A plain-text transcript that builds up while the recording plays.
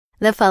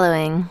The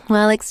following,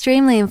 while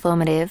extremely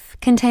informative,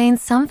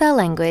 contains some foul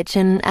language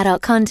and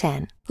adult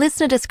content.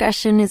 Listener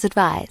discretion is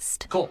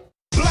advised. Cool.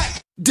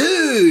 Black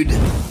dude!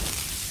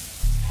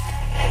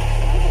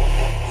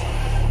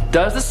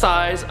 Does the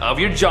size of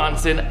your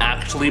Johnson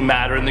actually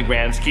matter in the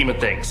grand scheme of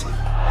things?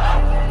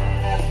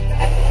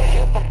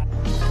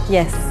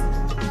 Yes.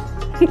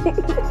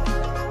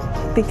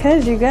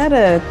 Because you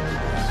gotta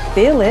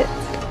feel it.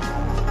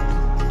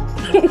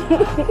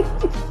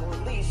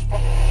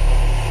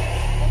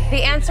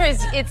 The answer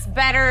is it's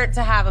better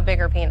to have a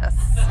bigger penis.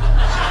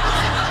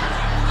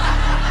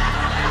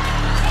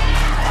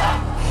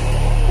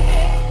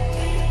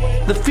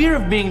 The fear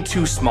of being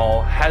too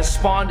small has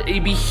spawned a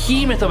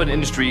behemoth of an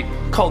industry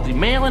called the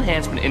male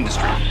enhancement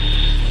industry.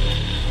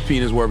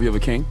 Penis worthy of a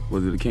king?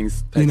 Was it a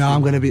king's? You know,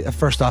 I'm going to be,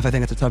 first off, I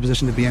think it's a tough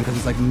position to be in because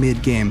it's like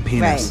mid-game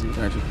penis.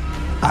 Right.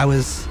 I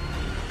was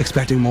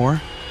expecting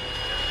more.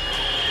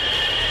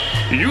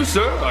 You,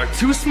 sir, are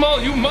too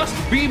small. You must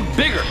be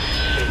bigger.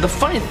 The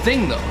funny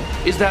thing, though,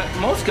 is that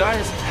most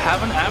guys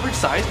have an average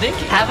size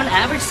dinky.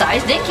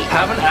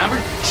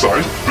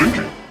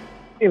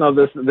 You know,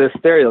 this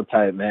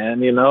stereotype,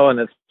 man, you know, and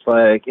it's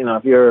like, you know,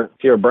 if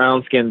you're a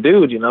brown-skinned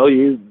dude, you know,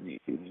 you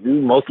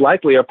most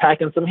likely are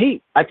packing some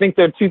heat. I think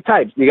there are two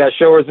types. You got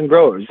showers and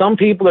growers. Some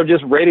people are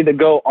just ready to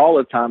go all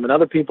the time, and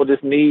other people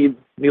just need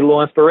a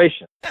little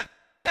inspiration.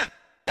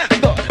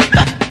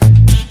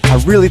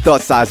 I really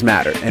thought size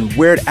mattered, and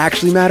where it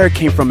actually mattered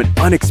came from an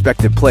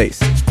unexpected place.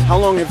 How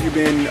long have you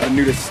been a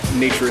nudist,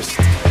 naturist,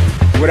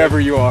 whatever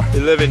you are?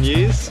 11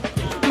 years.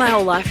 My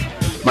whole life.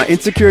 My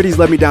insecurities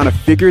led me down a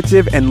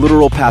figurative and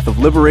literal path of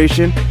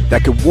liberation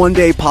that could one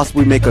day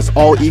possibly make us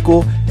all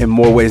equal in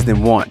more ways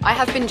than one. I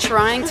have been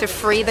trying to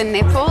free the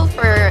nipple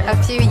for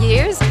a few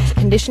years.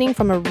 Conditioning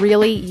from a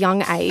really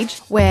young age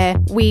where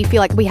we feel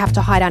like we have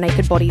to hide our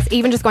naked bodies,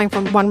 even just going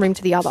from one room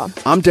to the other.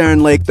 I'm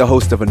Darren Lake, the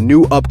host of a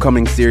new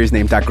upcoming series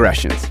named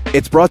Digressions.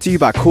 It's brought to you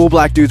by Cool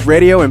Black Dudes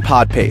Radio and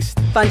Pod Paste.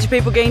 Bunch of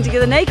people getting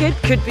together naked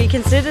could be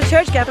considered a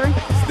church gathering.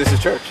 This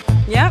is church.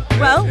 Yeah,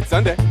 well, It's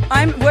Sunday.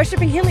 I'm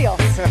worshipping Helios,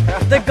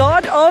 the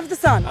god of the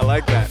sun. I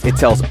like that. It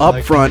tells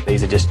up front,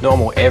 These are just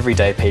normal,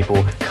 everyday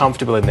people,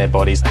 comfortable in their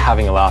bodies,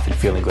 having a laugh and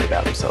feeling good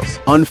about themselves.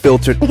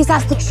 unfiltered, Because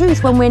that's the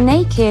truth. When we're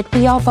naked,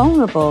 we are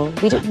vulnerable.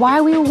 Why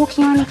are we all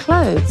walking around in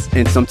clothes?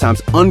 and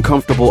sometimes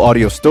uncomfortable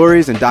audio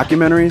stories and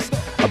documentaries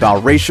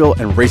about racial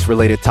and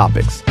race-related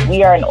topics.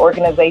 We are an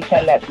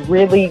organization that's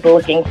really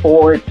looking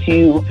forward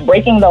to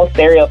breaking those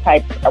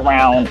stereotypes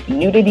around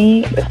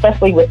nudity,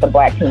 especially with the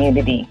Black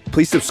community.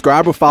 Please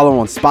subscribe or follow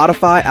on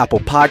Spotify, Apple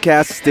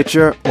Podcasts,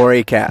 Stitcher, or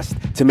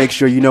Acast to make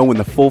sure you know when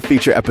the full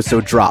feature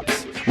episode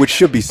drops, which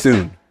should be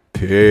soon.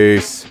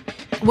 Peace.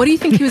 What do you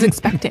think he was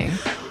expecting?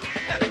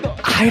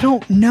 I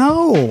don't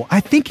know. I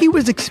think he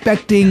was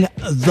expecting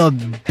the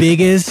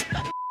biggest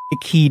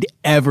he'd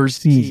ever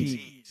seen.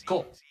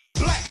 Cool.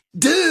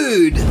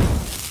 Dude!